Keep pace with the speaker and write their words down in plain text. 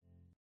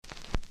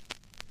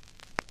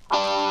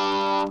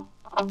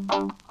Hi,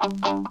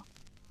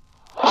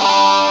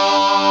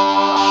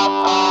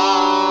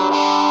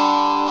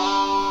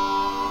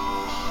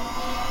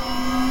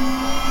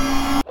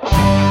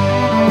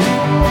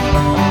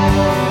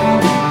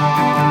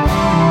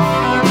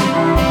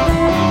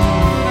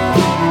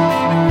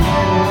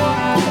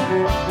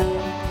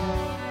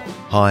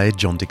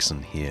 John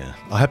Dickson here.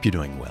 I hope you're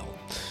doing well.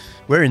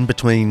 We're in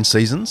between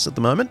seasons at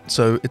the moment,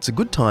 so it's a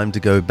good time to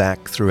go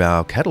back through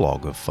our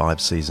catalogue of 5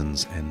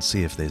 seasons and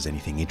see if there's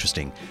anything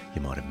interesting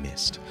you might have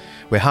missed.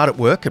 We're hard at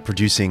work at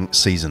producing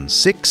season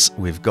 6.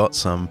 We've got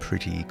some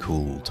pretty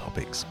cool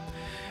topics.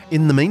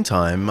 In the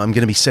meantime, I'm going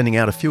to be sending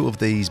out a few of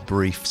these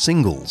brief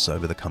singles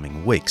over the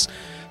coming weeks.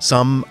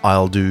 Some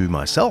I'll do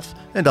myself,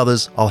 and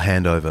others I'll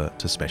hand over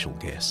to special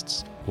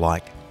guests,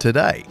 like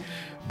today.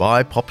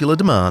 By popular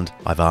demand,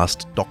 I've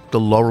asked Dr.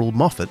 Laurel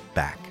Moffatt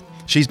back.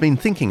 She's been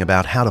thinking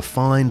about how to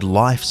find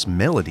life's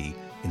melody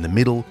in the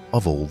middle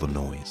of all the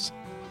noise.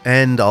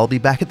 And I'll be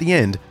back at the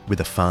end with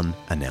a fun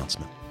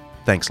announcement.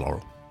 Thanks,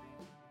 Laurel.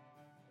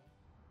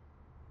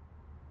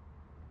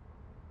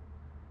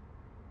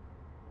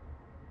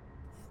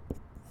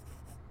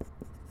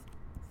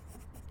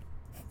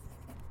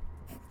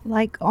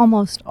 Like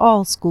almost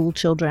all school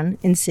children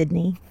in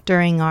Sydney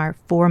during our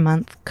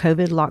 4-month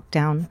COVID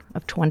lockdown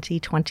of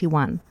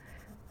 2021,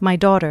 my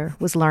daughter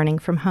was learning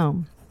from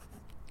home,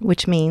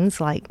 which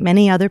means, like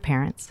many other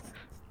parents,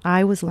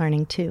 I was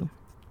learning too.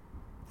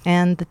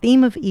 And the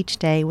theme of each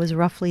day was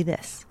roughly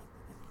this: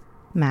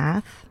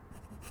 math,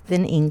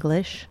 then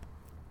English,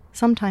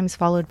 sometimes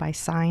followed by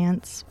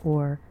science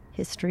or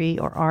history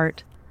or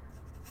art,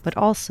 but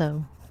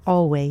also,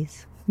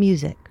 always,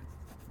 music.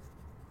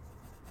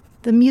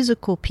 The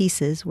musical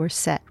pieces were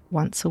set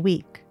once a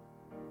week.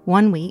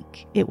 One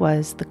week, it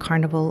was the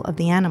Carnival of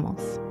the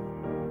Animals.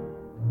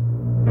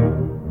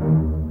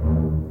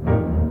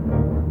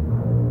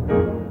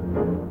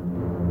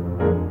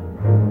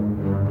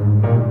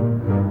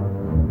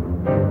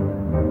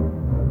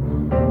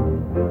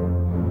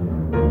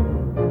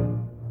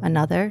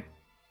 Another,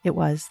 it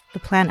was the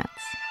planets.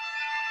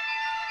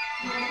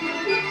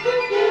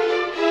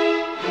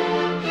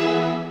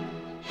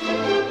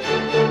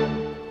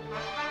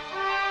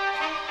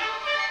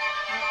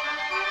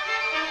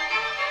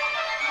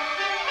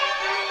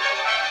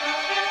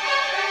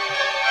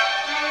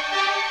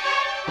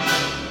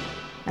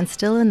 And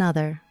still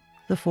another,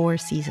 the 4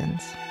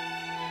 seasons.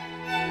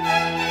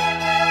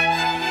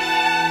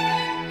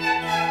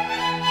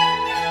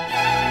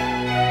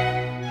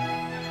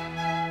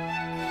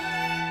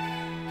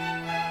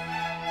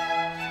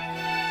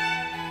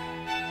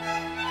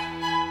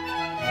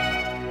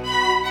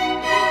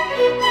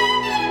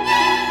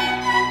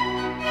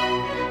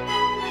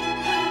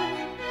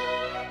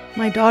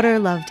 My daughter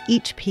loved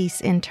each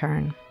piece in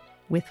turn,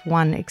 with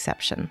one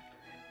exception: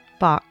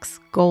 Bach's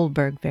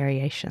Goldberg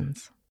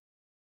variations.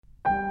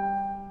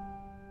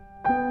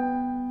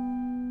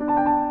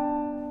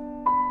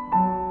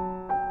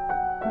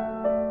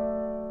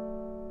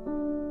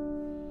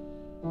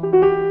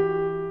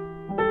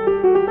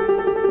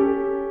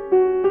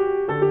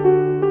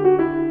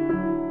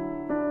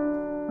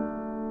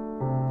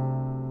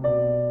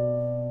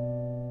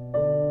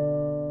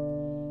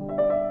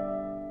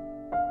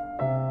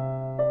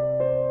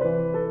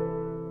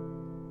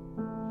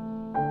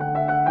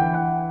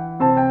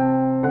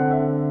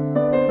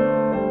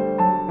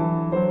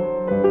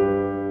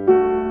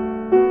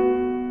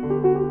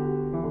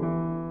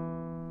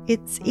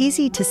 It's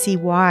easy to see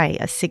why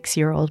a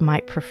 6-year-old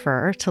might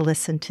prefer to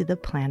listen to the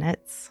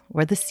planets,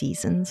 or the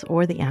seasons,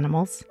 or the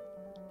animals.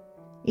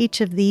 Each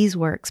of these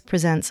works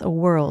presents a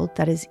world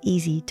that is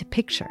easy to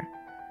picture.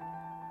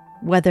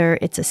 Whether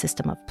it's a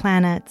system of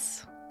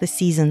planets, the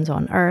seasons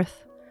on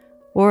Earth,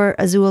 or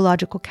a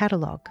zoological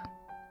catalog.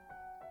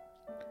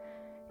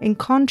 In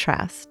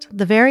contrast,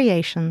 the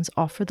variations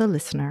offer the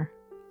listener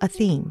a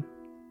theme,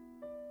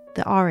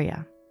 the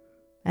aria,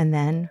 and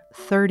then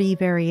 30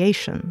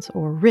 variations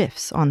or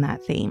riffs on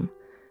that theme,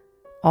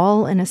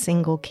 all in a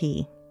single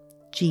key,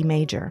 G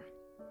major.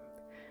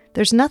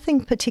 There's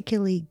nothing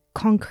particularly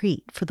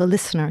concrete for the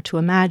listener to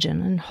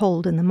imagine and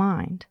hold in the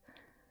mind.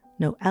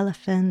 No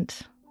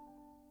elephant,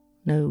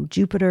 no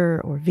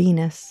Jupiter or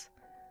Venus.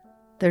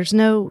 There's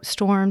no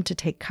storm to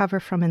take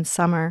cover from in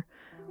summer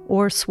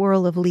or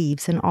swirl of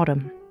leaves in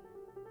autumn.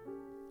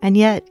 And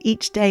yet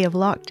each day of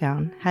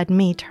lockdown had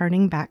me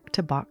turning back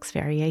to Bach's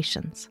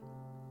variations.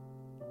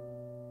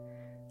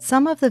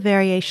 Some of the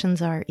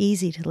variations are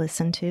easy to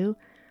listen to,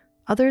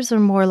 others are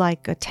more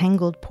like a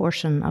tangled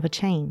portion of a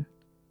chain.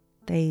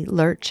 They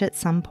lurch at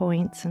some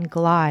points and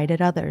glide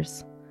at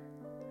others.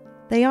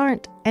 They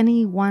aren't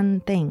any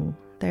one thing.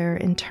 They're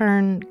in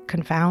turn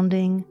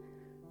confounding,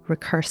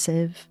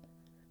 recursive,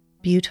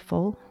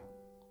 beautiful,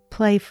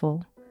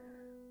 playful,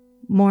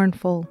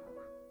 mournful,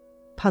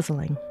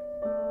 puzzling.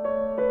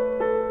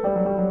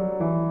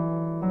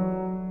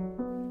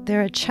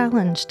 They're a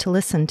challenge to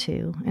listen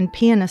to, and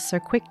pianists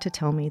are quick to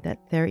tell me that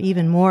they're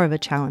even more of a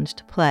challenge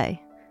to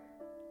play,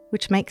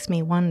 which makes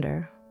me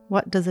wonder,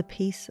 what does a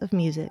piece of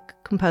music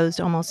composed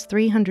almost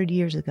 300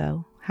 years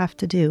ago have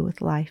to do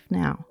with life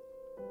now?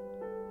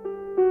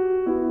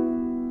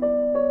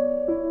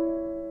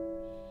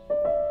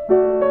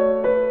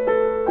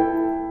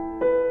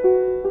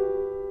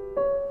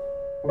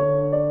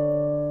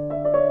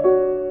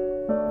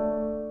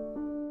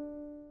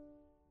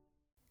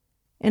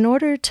 In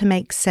order to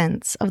make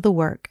sense of the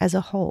work as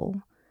a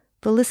whole,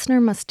 the listener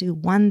must do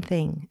one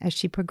thing as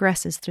she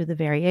progresses through the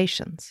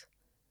variations.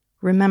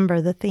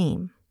 Remember the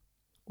theme,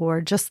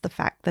 or just the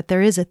fact that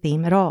there is a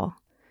theme at all.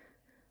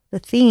 The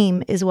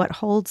theme is what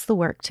holds the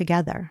work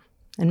together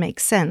and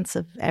makes sense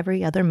of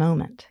every other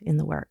moment in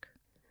the work.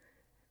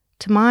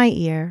 To my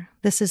ear,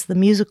 this is the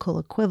musical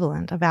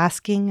equivalent of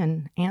asking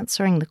and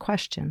answering the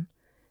question,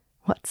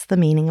 what's the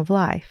meaning of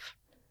life?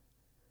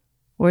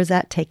 Or is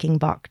that taking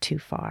Bach too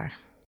far?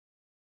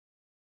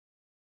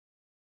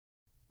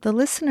 The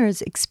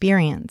listener's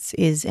experience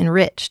is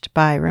enriched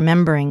by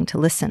remembering to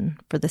listen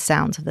for the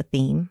sounds of the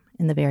theme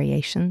in the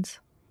variations.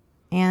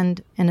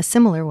 And in a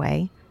similar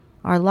way,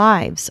 our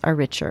lives are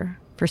richer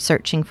for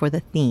searching for the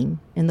theme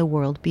in the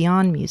world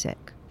beyond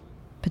music,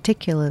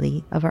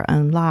 particularly of our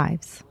own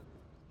lives.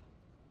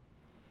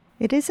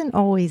 It isn't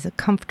always a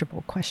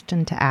comfortable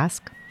question to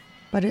ask,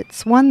 but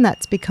it's one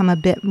that's become a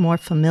bit more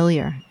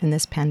familiar in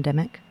this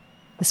pandemic,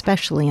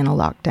 especially in a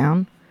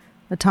lockdown.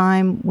 A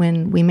time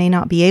when we may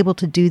not be able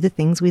to do the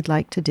things we'd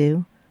like to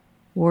do,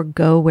 or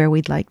go where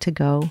we'd like to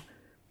go,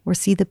 or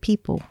see the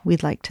people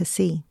we'd like to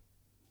see.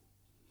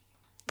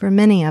 For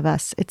many of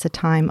us, it's a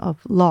time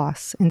of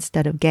loss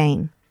instead of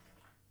gain,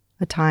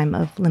 a time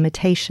of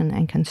limitation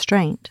and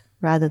constraint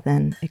rather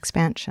than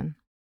expansion.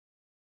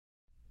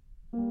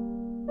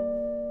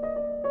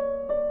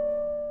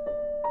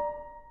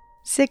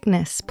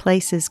 Sickness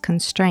places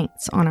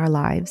constraints on our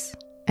lives,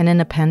 and in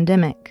a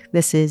pandemic,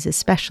 this is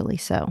especially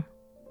so.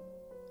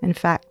 In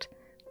fact,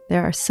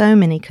 there are so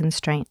many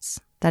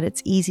constraints that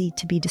it's easy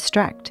to be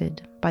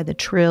distracted by the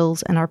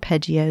trills and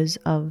arpeggios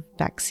of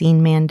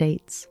vaccine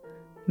mandates,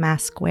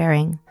 mask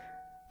wearing,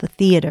 the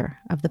theater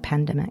of the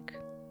pandemic,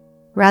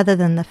 rather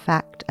than the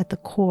fact at the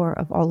core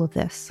of all of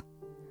this,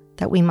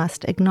 that we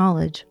must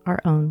acknowledge our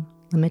own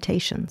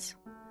limitations,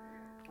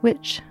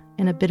 which,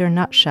 in a bitter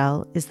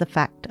nutshell, is the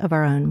fact of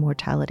our own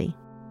mortality.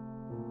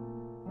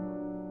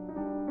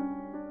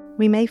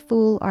 We may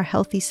fool our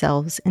healthy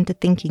selves into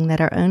thinking that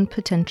our own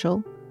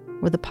potential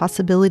or the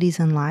possibilities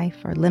in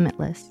life are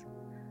limitless,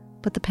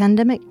 but the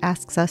pandemic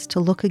asks us to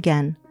look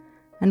again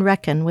and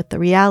reckon with the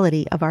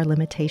reality of our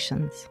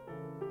limitations.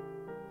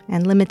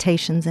 And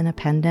limitations in a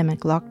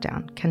pandemic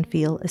lockdown can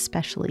feel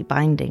especially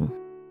binding.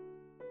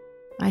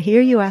 I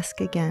hear you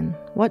ask again,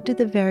 what do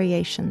the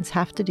variations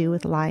have to do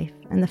with life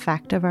and the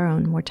fact of our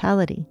own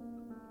mortality?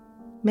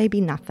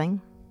 Maybe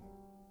nothing,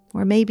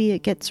 or maybe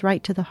it gets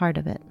right to the heart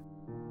of it.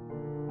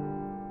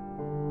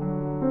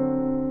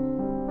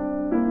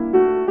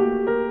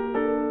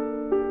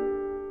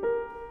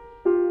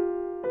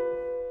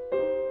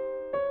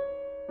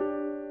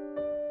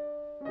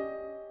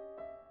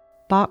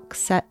 Bach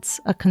sets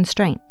a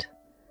constraint,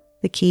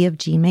 the key of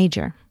G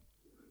major.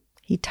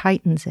 He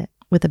tightens it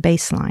with a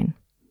bass line.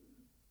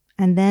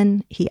 And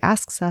then he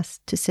asks us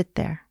to sit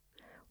there,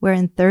 where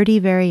in 30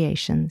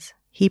 variations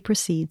he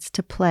proceeds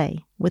to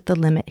play with the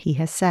limit he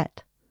has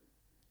set,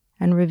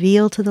 and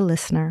reveal to the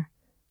listener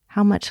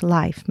how much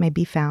life may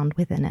be found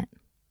within it.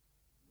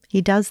 He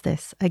does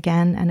this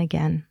again and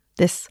again,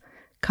 this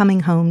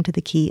coming home to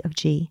the key of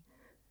G,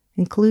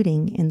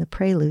 including in the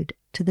prelude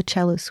to the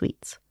cello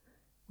suites,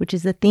 which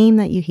is the theme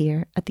that you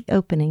hear at the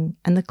opening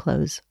and the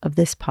close of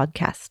this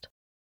podcast.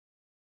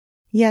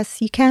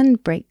 Yes, you can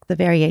break the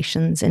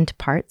variations into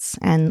parts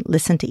and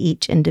listen to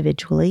each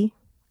individually,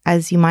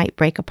 as you might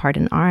break apart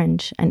an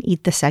orange and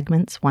eat the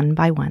segments one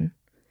by one.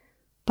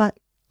 But,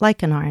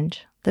 like an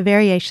orange, the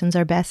variations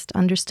are best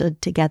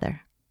understood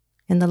together,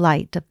 in the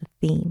light of the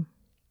theme.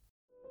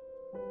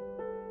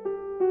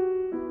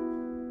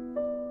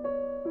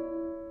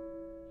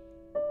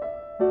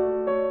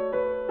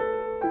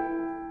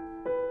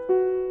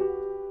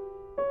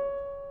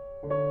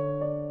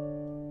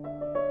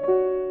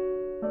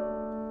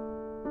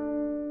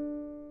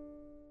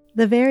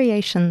 The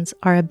variations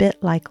are a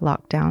bit like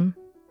lockdown,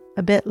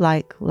 a bit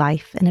like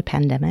life in a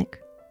pandemic,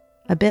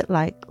 a bit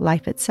like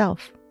life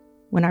itself,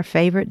 when our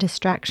favorite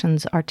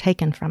distractions are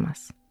taken from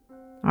us,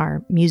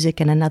 our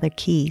music in another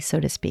key, so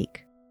to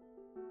speak.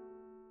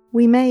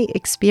 We may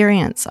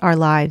experience our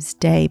lives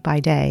day by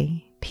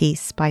day,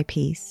 piece by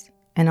piece,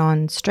 and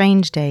on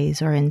strange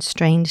days or in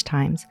strange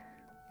times,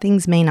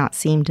 things may not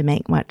seem to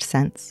make much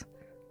sense.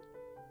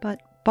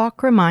 But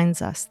Bach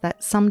reminds us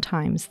that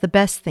sometimes the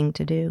best thing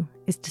to do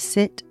is to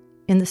sit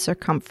in the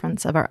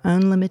circumference of our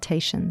own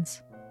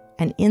limitations,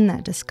 and in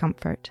that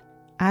discomfort,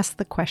 ask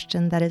the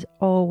question that is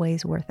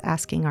always worth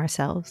asking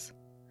ourselves.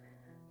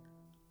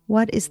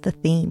 What is the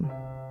theme?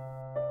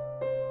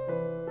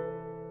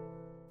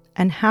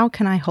 And how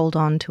can I hold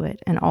on to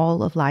it in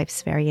all of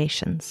life's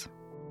variations?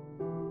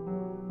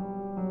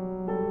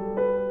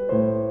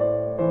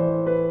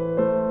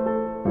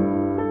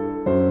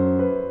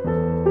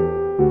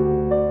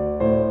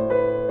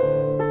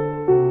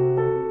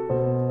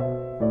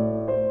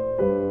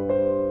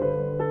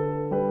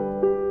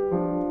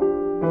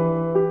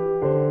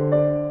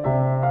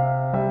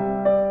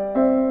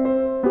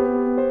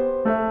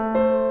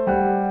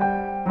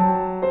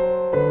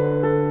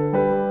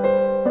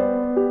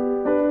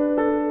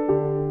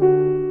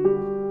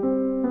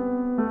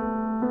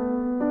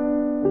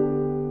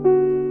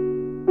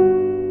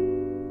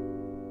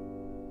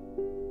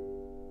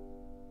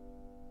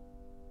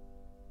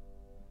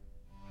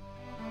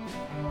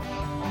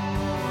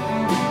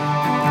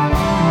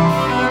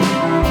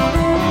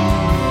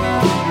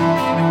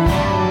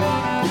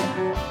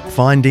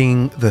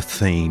 Finding the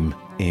theme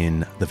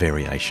in the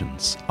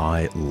variations.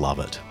 I love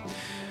it.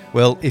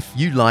 Well, if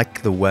you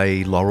like the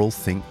way Laurel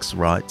thinks,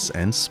 writes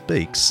and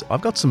speaks,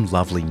 I've got some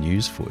lovely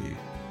news for you.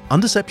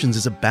 Undeceptions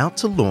is about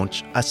to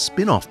launch a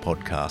spin-off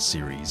podcast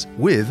series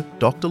with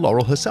Dr.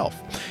 Laurel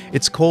herself.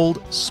 It's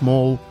called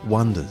Small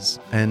Wonders,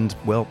 and,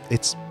 well,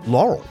 it's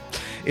Laurel.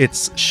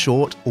 It's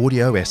short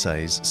audio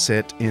essays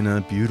set in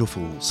a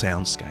beautiful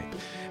soundscape.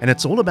 And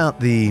it's all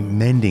about the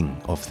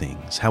mending of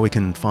things, how we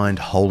can find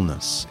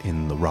wholeness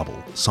in the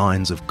rubble,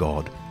 signs of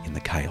God in the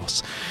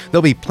chaos.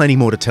 There'll be plenty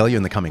more to tell you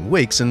in the coming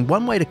weeks, and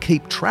one way to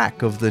keep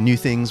track of the new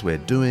things we're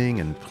doing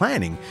and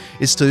planning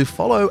is to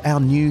follow our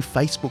new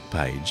Facebook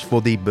page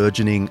for the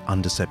burgeoning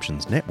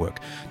Undeceptions Network.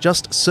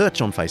 Just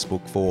search on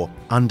Facebook for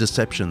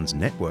Undeceptions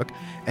Network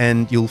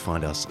and you'll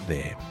find us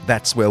there.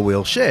 That's where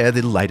we'll share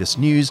the latest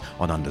news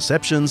on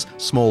Undeceptions,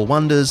 Small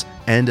Wonders,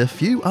 and a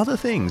few other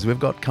things we've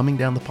got coming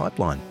down the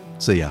pipeline.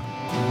 See ya.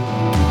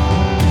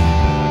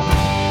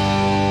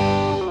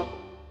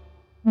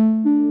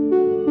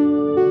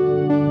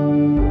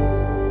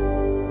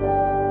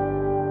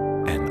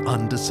 An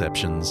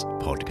Undeceptions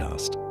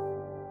podcast.